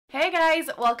Hey guys,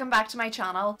 welcome back to my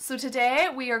channel. So today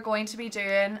we are going to be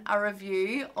doing a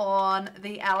review on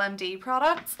the LMD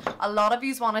products. A lot of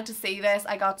you wanted to see this.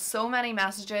 I got so many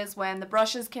messages when the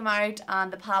brushes came out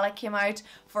and the palette came out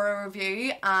for a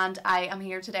review, and I am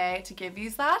here today to give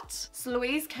you that. So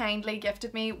Louise kindly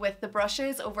gifted me with the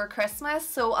brushes over Christmas,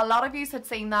 so a lot of you had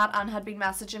seen that and had been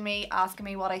messaging me asking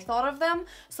me what I thought of them,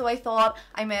 so I thought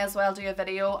I may as well do a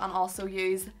video and also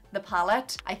use the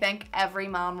palette. I think every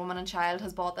man, woman and child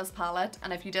has bought this palette,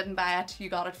 and if you didn't buy it, you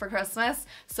got it for Christmas.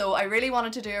 So I really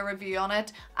wanted to do a review on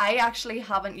it. I actually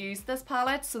haven't used this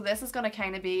palette, so this is going to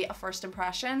kind of be a first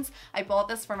impressions. I bought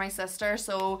this for my sister,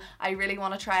 so I really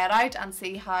want to try it out and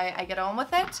see how I get on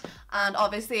with it. And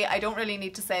obviously I don't really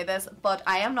need to say this, but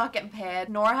I am not getting paid,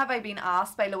 nor have I been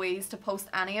asked by Louise to post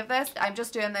any of this. I'm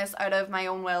just doing this out of my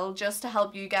own will, just to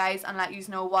help you guys and let you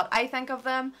know what I think of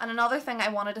them. And another thing I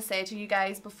wanted to say to you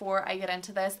guys before I get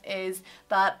into this is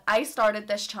that I started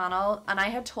this channel, and I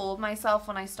had told myself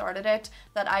when I started it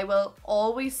that I will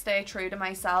always stay true to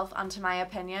myself and to my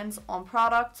opinions on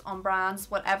products, on brands,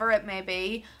 whatever it may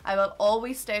be. I will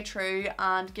always stay true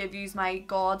and give you my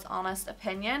God's honest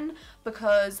opinion,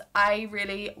 because I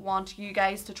really want you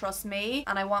guys to trust me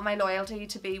and I want my loyalty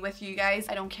to be with you guys.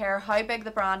 I don't care how big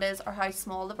the brand is or how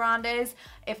small the brand is.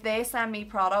 If they send me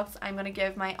products, I'm going to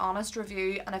give my honest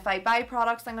review, and if I buy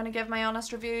products, I'm going to give my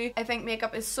honest review. I think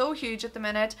makeup is so huge at the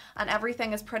minute and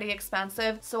everything is pretty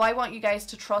expensive, so I want you guys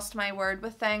to trust my word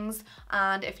with things,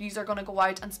 and if you are going to go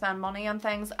out and spend money on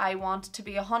things, I want to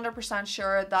be 100%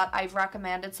 sure that I've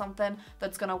recommended something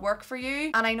that's going to work for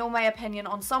you. And I know my opinion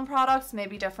on some products may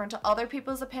be different to other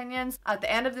people's opinions. At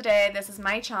the end of the day, this is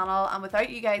my channel, and without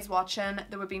you guys watching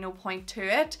there would be no point to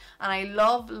it, and I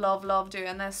love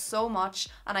doing this so much,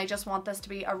 and I just want this to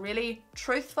be a really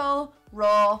truthful,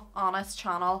 raw, honest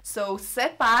channel. So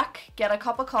sit back, get a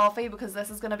cup of coffee, because this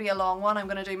is going to be a long one. I'm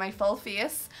going to do my full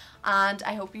face and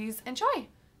I hope you enjoy.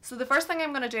 So the first thing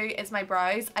I'm going to do is my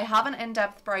brows. I have an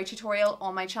in-depth brow tutorial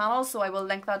on my channel, so I will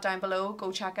link that down below.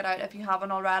 Go check it out if you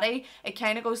haven't already. It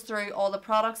kind of goes through all the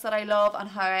products that I love and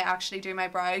how I actually do my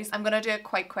brows. I'm going to do it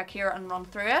quite quick here and run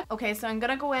through it. Okay, so I'm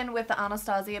going to go in with the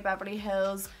Anastasia Beverly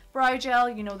Hills brow gel.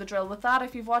 You know the drill with that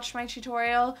if you've watched my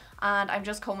tutorial, and I'm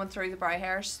just combing through the brow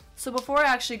hairs. So before I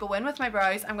actually go in with my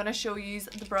brows, I'm going to show you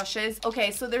the brushes.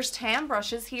 Okay, so there's 10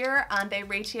 brushes here and they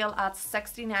retail at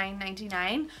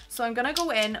 $69.99. So I'm going to go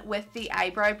in with the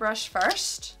eyebrow brush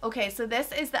first. Okay, so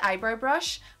this is the eyebrow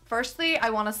brush. Firstly,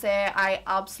 I want to say I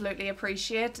absolutely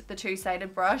appreciate the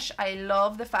two-sided brush. I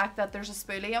love the fact that there's a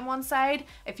spoolie on one side.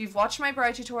 If you've watched my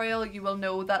brow tutorial, you will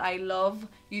know that I love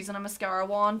using a mascara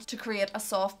wand to create a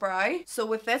soft brow. So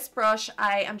with this brush,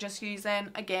 I am just using,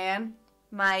 again,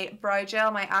 my brow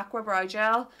gel, my aqua brow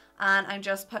gel, and I'm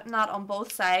just putting that on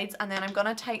both sides, and then I'm going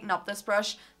to tighten up this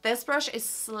brush. This brush is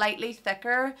slightly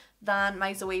thicker than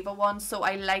my Zoeva one, so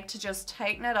I like to just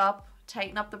tighten up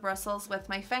the bristles with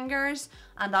my fingers,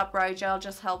 and that brow gel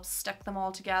just helps stick them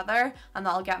all together, and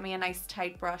that'll get me a nice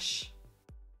tight brush.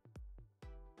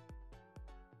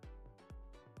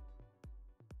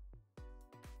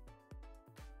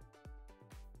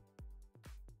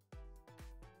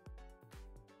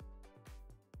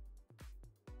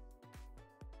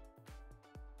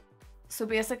 So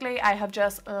basically I have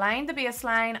just lined the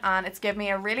baseline, and it's given me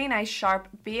a really nice sharp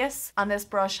base, and this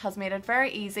brush has made it very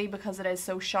easy because it is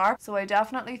so sharp. So I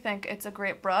definitely think it's a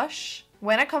great brush.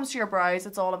 When it comes to your brows,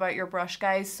 it's all about your brush,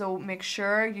 guys, so make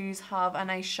sure you have a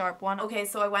nice sharp one. Okay,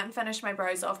 so I went and finished my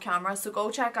brows off camera, so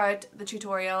go check out the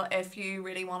tutorial if you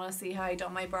really want to see how I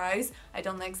done my brows. I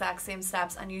done the exact same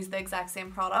steps and used the exact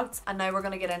same products, and now we're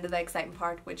going to get into the exciting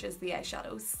part, which is the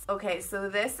eyeshadows. Okay, so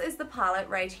this is the palette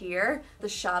right here. The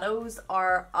shadows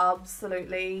are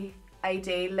absolutely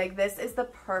ideal. Like, this is the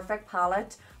perfect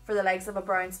palette for the likes of a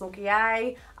brown smoky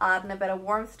eye, adding a bit of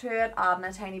warmth to it, adding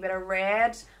a tiny bit of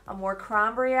red, a more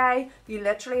cranberry eye. You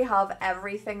literally have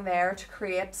everything there to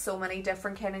create so many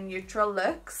different kind of neutral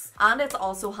looks. And it's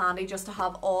also handy just to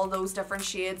have all those different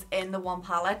shades in the one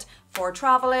palette for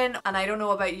traveling. And I don't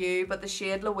know about you, but the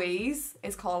shade Louise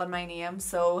is calling my name,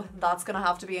 so that's gonna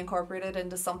have to be incorporated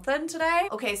into something today.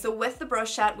 Okay, so with the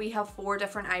brush set we have 4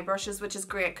 different eye brushes, which is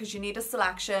great because you need a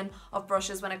selection of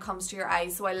brushes when it comes to your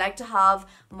eyes. So I like to have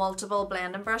multiple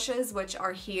blending brushes, which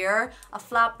are here, a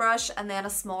flat brush and then a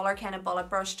smaller kind of bullet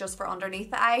brush just for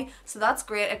underneath the eye. So that's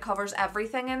great, it covers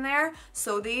everything in there.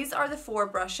 So these are the 4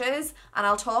 brushes, and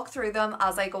I'll talk through them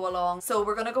as I go along. So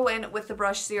we're going to go in with the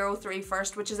brush 03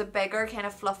 first, which is a bigger kind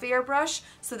of fluffier brush.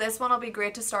 So this one will be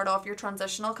great to start off your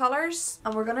transitional colours,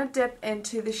 and we're going to dip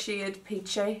into the shade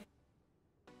Peachy.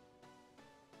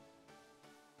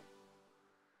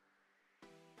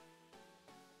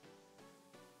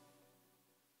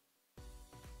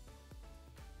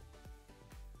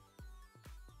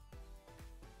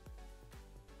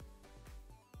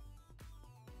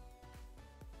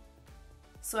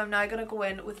 So I'm now going to go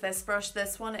in with this brush.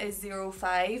 This one is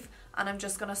 05 and I'm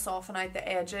just going to soften out the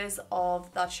edges of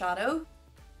that shadow.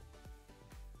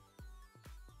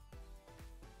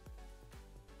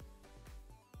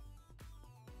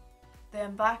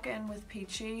 Then back in with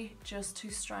Peachy just to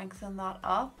strengthen that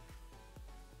up.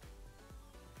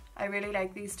 I really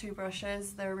like these two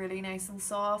brushes. They're really nice and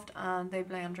soft and they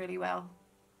blend really well.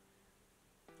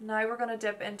 Now we're going to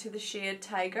dip into the shade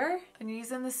Tiger. And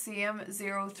using the same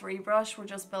 03 brush, we're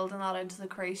just building that into the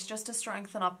crease just to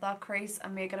strengthen up that crease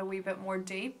and make it a wee bit more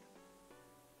deep.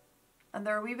 And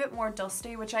they're a wee bit more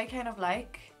dusty, which I kind of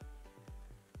like.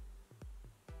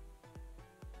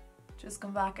 Just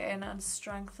come back in and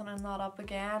strengthening that up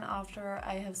again after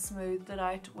I have smoothed it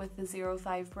out with the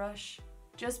 05 brush.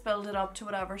 Just build it up to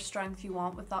whatever strength you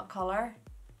want with that colour.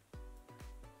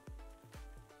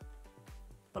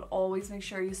 But always make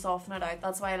sure you soften it out.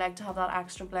 That's why I like to have that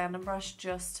extra blending brush,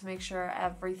 just to make sure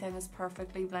everything is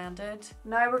perfectly blended.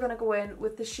 Now we're going to go in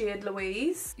with the shade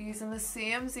Louise. Using the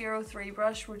same 03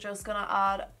 brush, we're just going to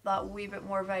add that wee bit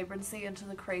more vibrancy into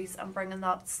the crease and bringing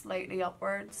that slightly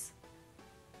upwards.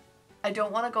 I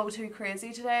don't want to go too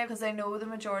crazy today because I know the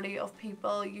majority of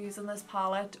people using this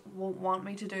palette won't want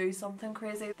me to do something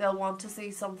crazy. They'll want to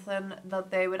see something that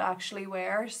they would actually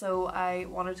wear, so I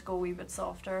wanted to go a wee bit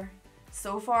softer.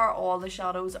 So far all the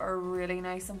shadows are really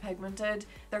nice and pigmented.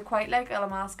 They're quite like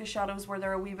Illamasqua shadows where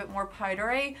they're a wee bit more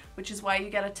powdery, which is why you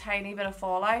get a tiny bit of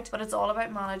fallout. But it's all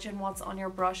about managing what's on your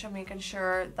brush and making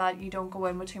sure that you don't go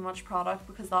in with too much product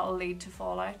because that'll lead to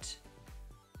fallout.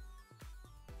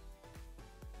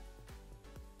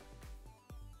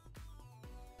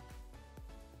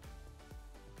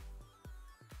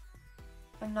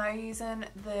 I'm now using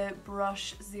the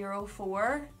brush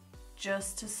 04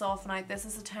 just to soften out. This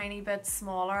is a tiny bit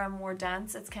smaller and more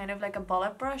dense. It's kind of like a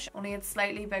bullet brush, only it's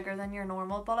slightly bigger than your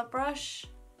normal bullet brush.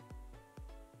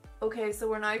 Okay, so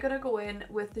we're now going to go in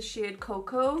with the shade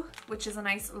Cocoa, which is a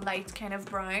nice light kind of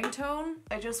brown tone.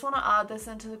 I just want to add this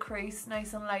into the crease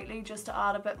nice and lightly just to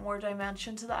add a bit more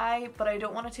dimension to the eye, but I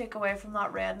don't want to take away from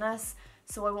that redness.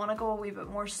 So I want to go a wee bit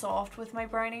more soft with my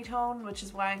brownie tone, which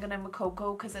is why I'm going in with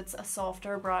Cocoa, because it's a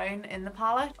softer brown in the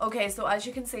palette. Okay, so as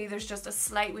you can see, there's just a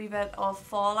slight wee bit of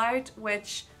fallout,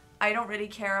 which I don't really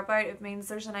care about. It means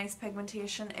there's a nice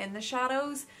pigmentation in the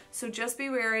shadows. So just be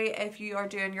wary if you are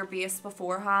doing your base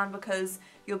beforehand, because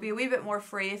you'll be a wee bit more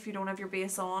free if you don't have your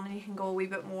base on, and you can go a wee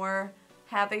bit more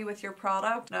heavy with your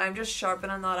product. Now I'm just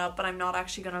sharpening that up, but I'm not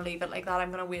actually going to leave it like that.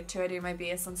 I'm going to wait till I do my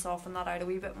base and soften that out a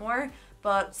wee bit more.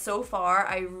 But so far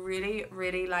I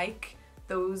really like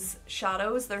those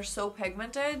shadows. They're so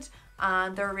pigmented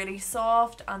and they're really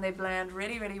soft and they blend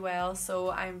really well,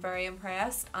 so I'm very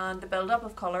impressed, and the build up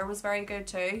of colour was very good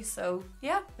too. So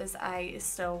yeah, this eye is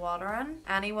still watering.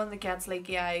 Anyone that gets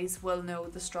leaky eyes will know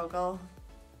the struggle.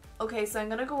 Okay, so I'm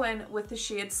going to go in with the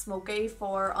shade Smoky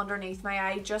for underneath my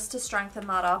eye just to strengthen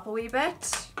that up a wee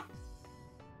bit.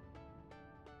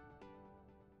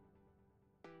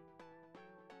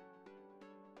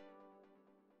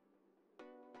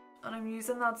 And I'm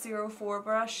using that 04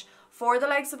 brush. For the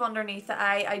likes of underneath the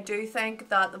eye, I do think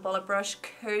that the bullet brush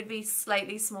could be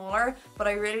slightly smaller, but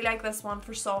I really like this one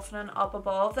for softening up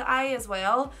above the eye as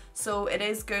well. So it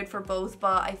is good for both,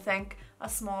 but I think a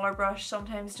smaller brush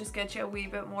sometimes just gets you a wee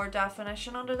bit more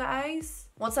definition under the eyes.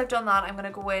 Once I've done that, I'm going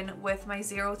to go in with my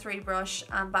 03 brush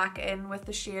and back in with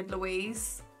the shade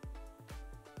Louise.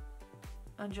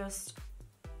 And just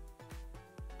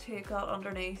take that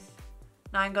underneath.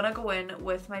 Now I'm going to go in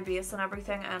with my base and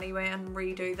everything anyway and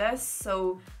redo this,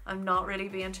 so I'm not really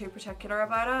being too particular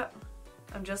about it.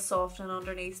 I'm just softening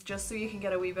underneath just so you can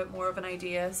get a wee bit more of an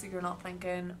idea, so you're not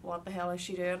thinking, what the hell is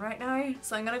she doing right now?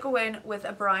 So I'm going to go in with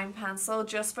a brown pencil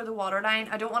just for the waterline.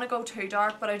 I don't want to go too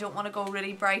dark, but I don't want to go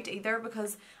really bright either,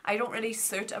 because I don't really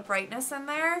suit a brightness in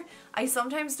there. I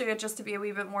sometimes do it just to be a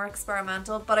wee bit more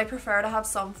experimental, but I prefer to have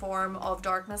some form of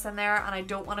darkness in there, and I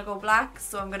don't want to go black,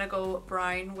 so I'm going to go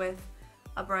brown with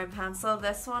a brown pencil.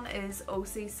 This one is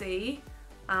OCC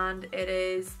and it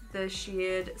is the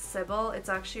shade Sybil. It's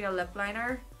actually a lip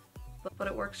liner, but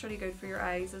it works really good for your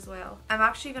eyes as well. I'm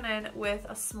actually going in with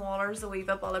a smaller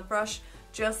Zoeva bullet brush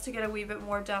just to get a wee bit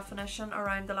more definition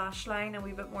around the lash line and a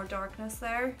wee bit more darkness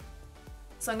there.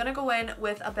 So I'm going to go in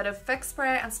with a bit of Fix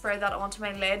Spray and spray that onto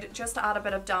my lid just to add a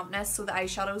bit of dampness so the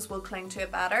eyeshadows will cling to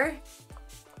it better.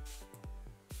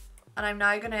 And I'm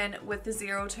now going in with the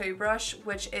 02 brush,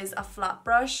 which is a flat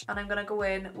brush, and I'm going to go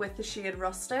in with the shade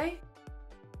Rusty.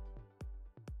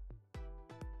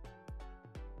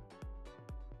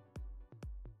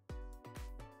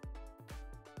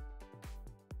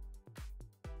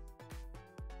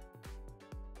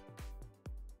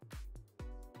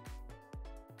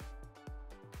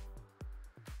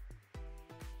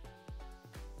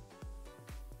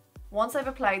 Once I've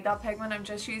applied that pigment, I'm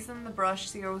just using the brush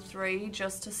 03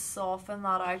 just to soften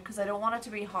that out because I don't want it to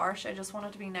be harsh, I just want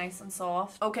it to be nice and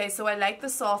soft. Okay, so I like the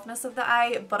softness of the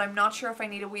eye, but I'm not sure if I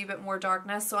need a wee bit more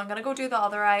darkness, so I'm gonna go do the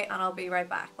other eye and I'll be right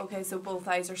back. Okay, so both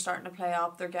eyes are starting to play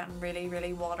up, they're getting really,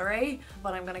 really watery,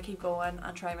 but I'm gonna keep going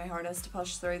and try my hardest to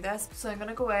push through this. So I'm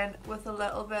gonna go in with a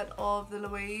little bit of the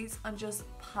Louise and just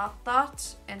pat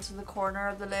that into the corner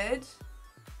of the lid.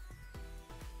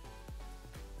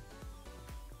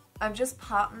 I'm just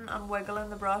patting and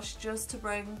wiggling the brush just to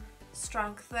bring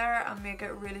strength there and make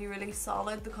it really, really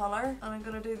solid, the colour. And I'm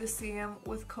going to do the same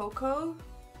with Cocoa.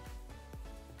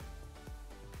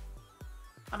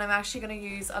 And I'm actually going to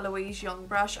use a Louise Young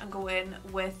brush and go in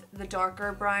with the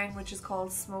darker brown, which is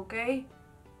called Smoky,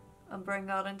 and bring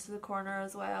that into the corner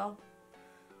as well.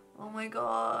 Oh my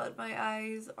god, my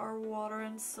eyes are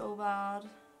watering so bad.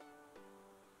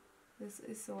 This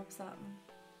is so upsetting.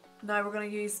 Now we're going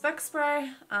to use Fix Spray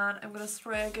and I'm going to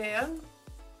spray again,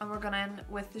 and we're going in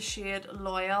with the shade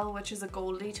Loyal, which is a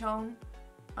goldy tone,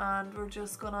 and we're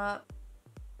just going to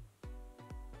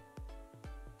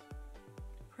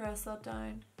press that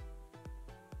down.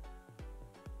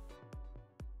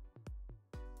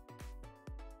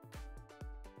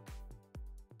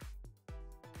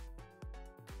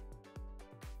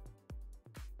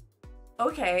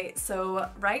 Okay, so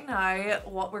right now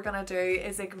what we're gonna do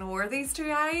is ignore these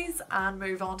two eyes and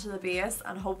move on to the base,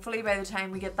 and hopefully by the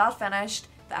time we get that finished,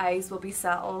 the eyes will be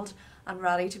settled and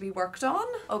ready to be worked on.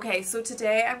 Okay, so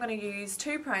today I'm going to use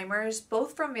two primers,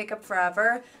 both from Makeup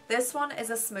Forever. This one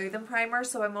is a smoothing primer,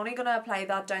 so I'm only going to apply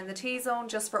that down the T-zone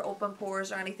just for open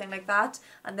pores or anything like that.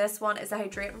 And this one is a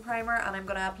hydrating primer, and I'm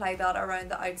going to apply that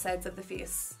around the outsides of the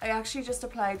face. I actually just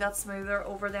applied that smoother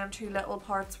over them two little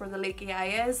parts where the leaky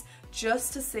eye is,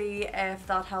 just to see if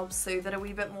that helps soothe it a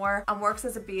wee bit more and works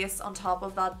as a base on top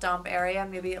of that damp area.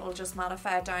 Maybe it'll just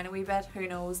mattify it down a wee bit, who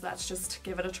knows, let's just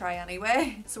give it a try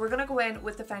anyway. So we're going to go in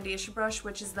with the foundation brush,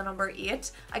 which is the number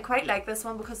 8. I quite like this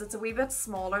one because it's a wee bit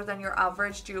smaller than your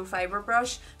average dual fibre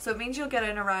brush, so it means you'll get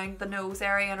in around the nose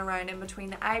area and around in between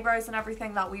the eyebrows and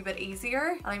everything that wee bit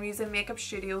easier. And I'm using Makeup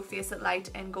Studio Face It Light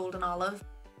in Golden Olive.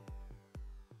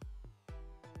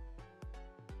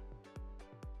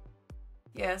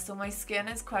 Yeah, so my skin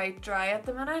is quite dry at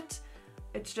the minute.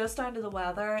 It's just down to the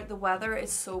weather. The weather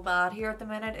is so bad here at the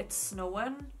minute. It's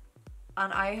snowing,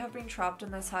 and I have been trapped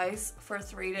in this house for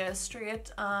 3 days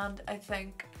straight, and I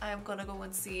think I'm gonna go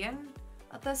insane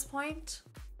at this point.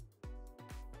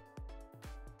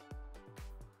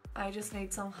 I just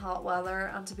need some hot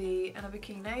weather and to be in a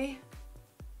bikini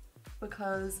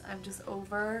because I'm just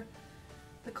over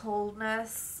the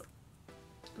coldness.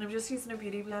 And I'm just using a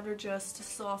beauty blender just to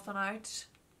soften out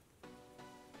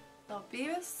that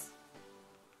base.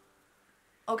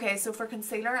 Okay, so for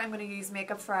concealer, I'm going to use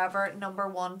Makeup Forever number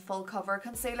 1 full cover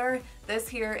concealer. This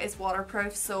here is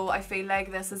waterproof, so I feel like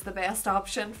this is the best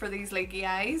option for these leaky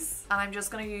eyes. And I'm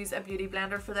just going to use a beauty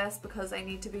blender for this because I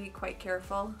need to be quite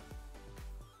careful.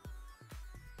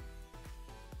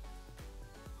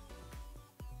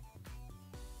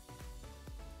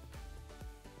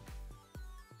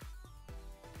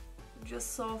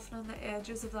 Just softening the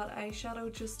edges of that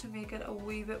eyeshadow just to make it a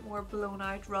wee bit more blown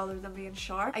out rather than being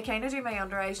sharp. I kind of do my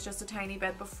under eyes just a tiny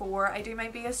bit before I do my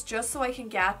base, just so I can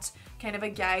get kind of a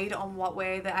guide on what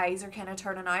way the eyes are kind of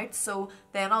turning out, so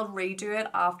then I'll redo it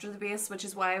after the base, which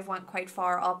is why I've went quite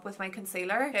far up with my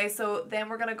concealer. Okay, so then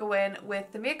we're gonna go in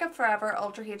with the Makeup Forever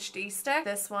Ultra HD stick.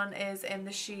 This one is in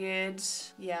the shade,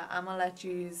 yeah, I'm gonna let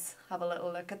you have a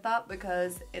little look at that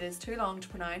because it is too long to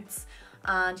pronounce.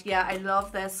 And yeah, I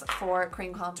love this for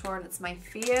cream contour and it's my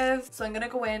fave. So I'm going to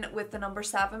go in with the number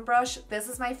 7 brush. This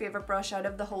is my favourite brush out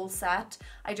of the whole set.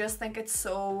 I just think it's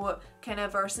so kind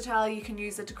of versatile. You can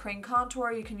use it to cream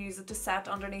contour, you can use it to set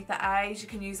underneath the eyes, you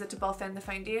can use it to buff in the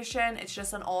foundation. It's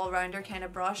just an all-rounder kind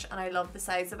of brush and I love the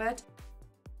size of it.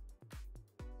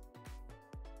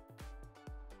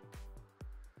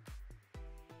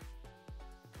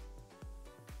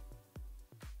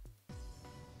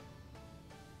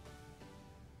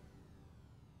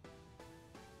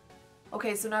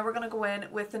 Okay, so now we're going to go in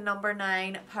with the number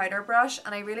 9 powder brush,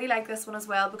 and I really like this one as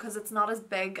well because it's not as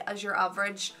big as your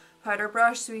average powder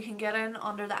brush, so you can get in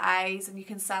under the eyes and you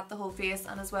can set the whole face,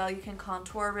 and as well you can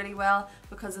contour really well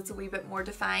because it's a wee bit more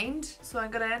defined. So I'm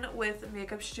going in with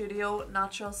Makeup Studio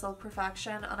Natural Silk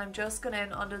Perfection, and I'm just going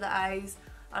in under the eyes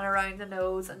and around the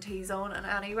nose and T-zone and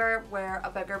anywhere where a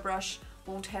bigger brush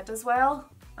won't hit as well,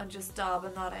 and just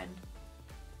dabbing that in.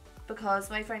 Because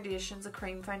my foundation's a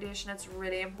cream foundation, it's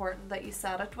really important that you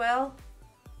set it well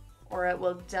or it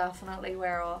will definitely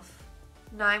wear off.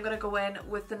 Now I'm going to go in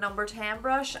with the number 10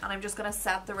 brush and I'm just going to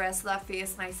set the rest of that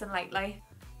face nice and lightly.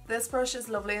 This brush is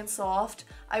lovely and soft.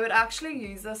 I would actually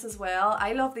use this as well.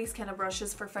 I love these kind of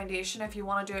brushes for foundation if you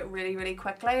want to do it really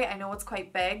quickly. I know it's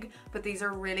quite big, but these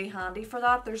are really handy for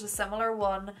that. There's a similar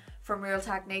one from Real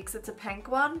Techniques. It's a pink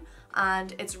one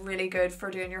and it's really good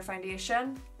for doing your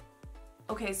foundation.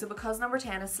 Okay, so because number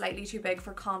 10 is slightly too big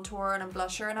for contour and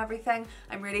blusher and everything,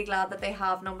 I'm really glad that they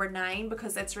have number 9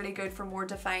 because it's really good for more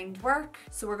defined work.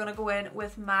 So we're going to go in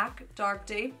with MAC Dark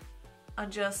Deep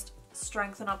and just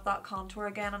strengthen up that contour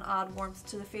again and add warmth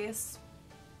to the face.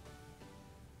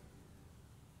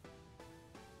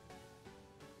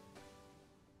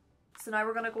 So now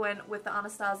we're going to go in with the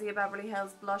Anastasia Beverly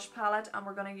Hills blush palette and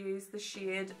we're going to use the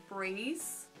shade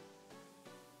Breeze.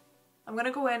 I'm going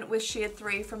to go in with shade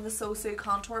 3 from the So Sue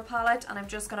contour palette and I'm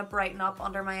just going to brighten up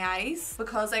under my eyes.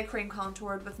 Because I cream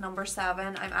contoured with number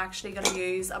 7, I'm actually going to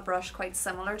use a brush quite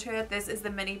similar to it. This is the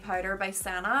Mini Powder by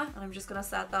Senna and I'm just going to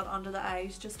set that under the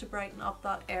eyes just to brighten up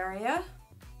that area.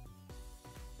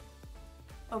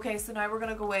 Okay, so now we're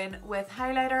going to go in with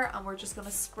highlighter and we're just going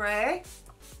to spray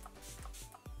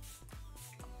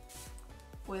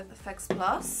with Fix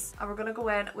Plus, and we're going to go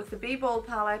in with the Be Bold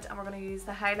palette and we're going to use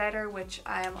the highlighter, which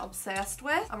I am obsessed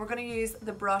with, and we're going to use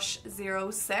the brush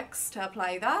 06 to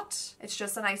apply that. It's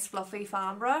just a nice fluffy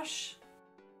fan brush.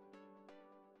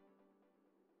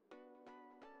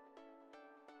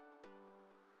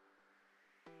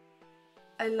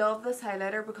 I love this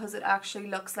highlighter because it actually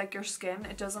looks like your skin.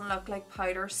 It doesn't look like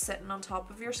powder sitting on top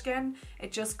of your skin.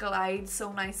 It just glides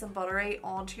so nice and buttery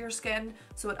onto your skin,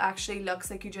 so it actually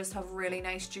looks like you just have really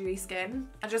nice dewy skin.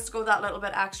 And just to go that little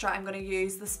bit extra, I'm going to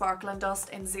use the Sparkling Dust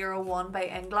in 01 by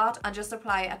Inglot and just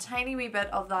apply a tiny wee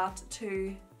bit of that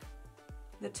to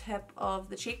the tip of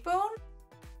the cheekbone,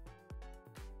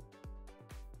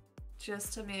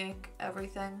 just to make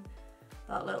everything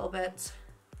that little bit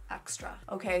extra.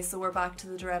 Okay, so we're back to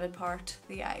the dreaded part,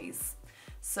 the eyes.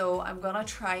 So I'm gonna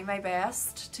try my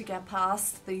best to get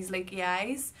past these leaky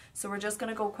eyes. So we're just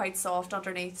gonna go quite soft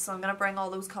underneath. So I'm gonna bring all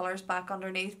those colours back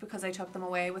underneath because I took them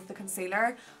away with the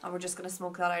concealer, and we're just gonna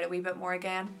smoke that out a wee bit more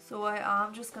again. So I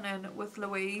am just going in with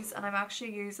Louise, and I'm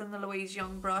actually using the Louise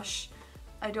Young brush.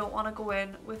 I don't want to go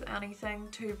in with anything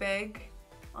too big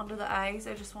under the eyes.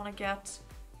 I just want to get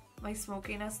my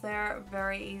smokiness there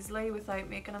very easily without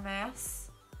making a mess.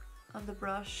 And the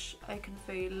brush, I can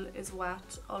feel, is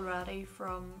wet already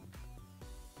from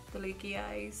the leaky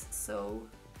eyes, so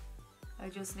I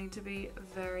just need to be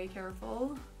very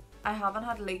careful. I haven't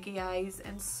had leaky eyes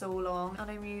in so long,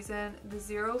 and I'm using the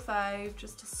 05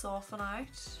 just to soften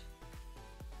out.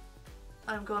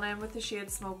 I'm going in with the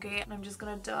shade Smoky and I'm just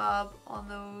going to dab on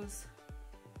those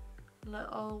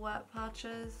little wet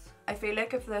patches. I feel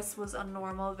like if this was a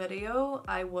normal video,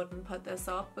 I wouldn't put this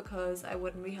up because I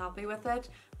wouldn't be happy with it,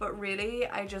 but really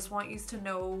I just want you to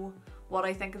know what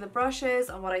I think of the brushes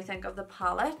and what I think of the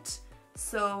palette,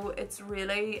 so it's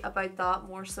really about that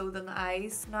more so than the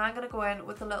eyes. Now I'm going to go in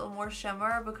with a little more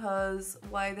shimmer because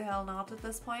why the hell not at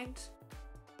this point.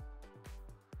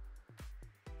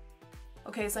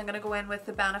 Okay, so I'm going to go in with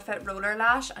the Benefit Roller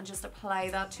Lash and just apply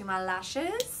that to my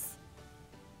lashes.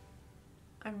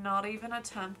 I'm not even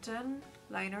attempting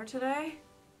liner today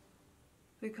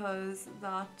because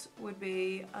that would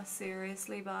be a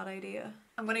seriously bad idea.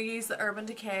 I'm going to use the Urban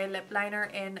Decay lip liner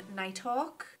in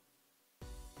Nighthawk.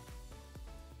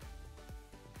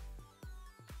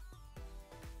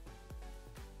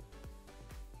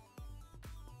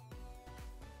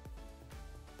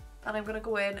 And I'm going to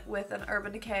go in with an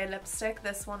Urban Decay lipstick.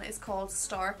 This one is called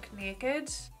Stark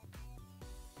Naked.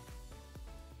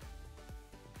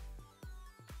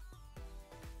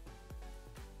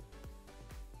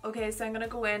 Okay, so I'm going to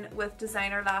go in with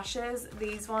designer lashes.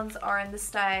 These ones are in the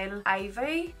style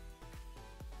Ivy.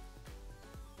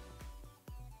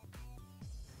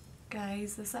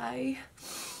 Guys, this eye.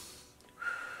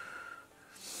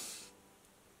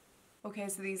 Okay,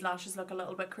 so these lashes look a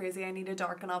little bit crazy. I need to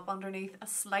darken up underneath a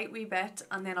slight wee bit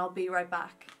and then I'll be right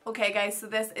back. Okay guys, so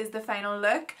this is the final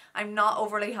look. I'm not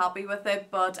overly happy with it,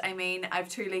 but I mean, I have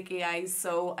 2 leaky eyes,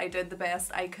 so I did the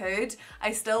best I could.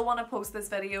 I still want to post this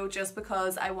video just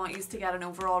because I want you to get an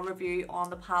overall review on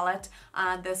the palette,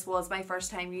 and this was my first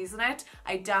time using it.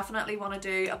 I definitely want to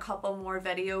do a couple more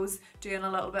videos doing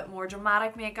a little bit more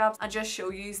dramatic makeup and just show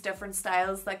you different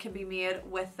styles that can be made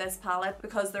with this palette,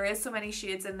 because there is so many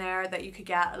shades in there that you could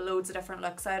get loads of different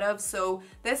looks out of. So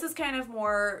this is kind of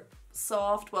more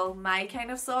soft, well, my kind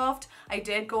of soft. I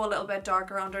did go a little bit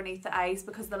darker underneath the eyes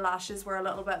because the lashes were a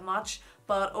little bit much,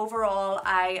 but overall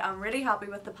I am really happy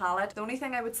with the palette. The only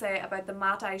thing I would say about the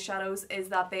matte eyeshadows is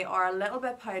that they are a little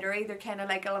bit powdery. They're kind of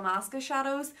like Alaska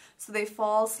shadows, so they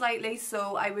fall slightly,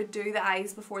 so I would do the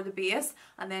eyes before the base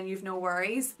and then you've no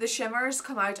worries. The shimmers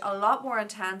come out a lot more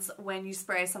intense when you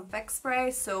spray some fix spray,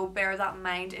 so bear that in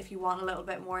mind if you want a little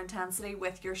bit more intensity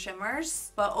with your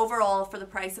shimmers. But overall, for the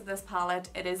price of this palette,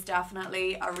 it is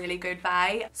definitely a really good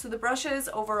buy. So the brushes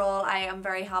overall I am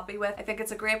very happy with. I think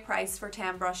it's a great price for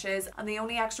 10 brushes, and the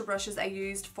only extra brushes I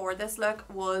used for this look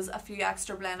was a few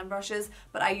extra blending brushes,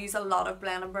 but I use a lot of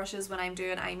blending brushes when I'm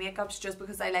doing eye makeups just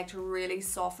because I like to really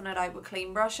soften it out with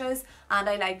clean brushes, and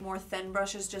I like more thin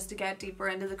brushes just to get deeper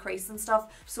into the crease and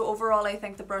stuff. So overall I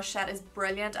think the brush set is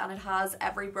brilliant and it has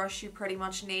every brush you pretty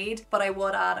much need, but I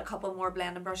would add a couple more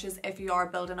blending brushes if you are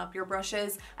building up your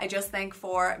brushes. I just think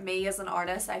for me as an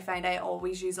artist, I find I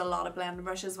always use a lot of blending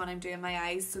brushes when I'm doing my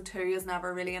eyes, so 2 is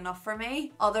never really enough for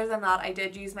me. Other than that, I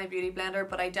did use my beauty blender,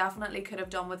 but I definitely could have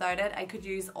done without it. I could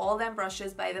use all them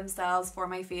brushes by themselves for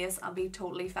my face and be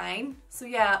totally fine. So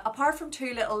yeah, apart from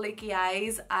 2 little leaky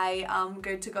eyes, I am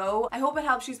good to go. I hope it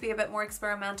helps you be a bit more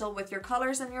experimental with your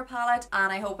colours in your palette,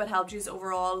 and I hope it helped you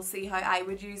overall see how I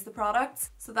would use the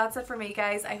products. So that's it for me,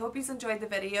 guys. I hope you enjoyed the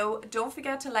video. Don't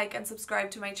forget to like and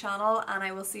subscribe to my channel, and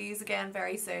I will see you again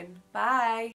very soon. Bye!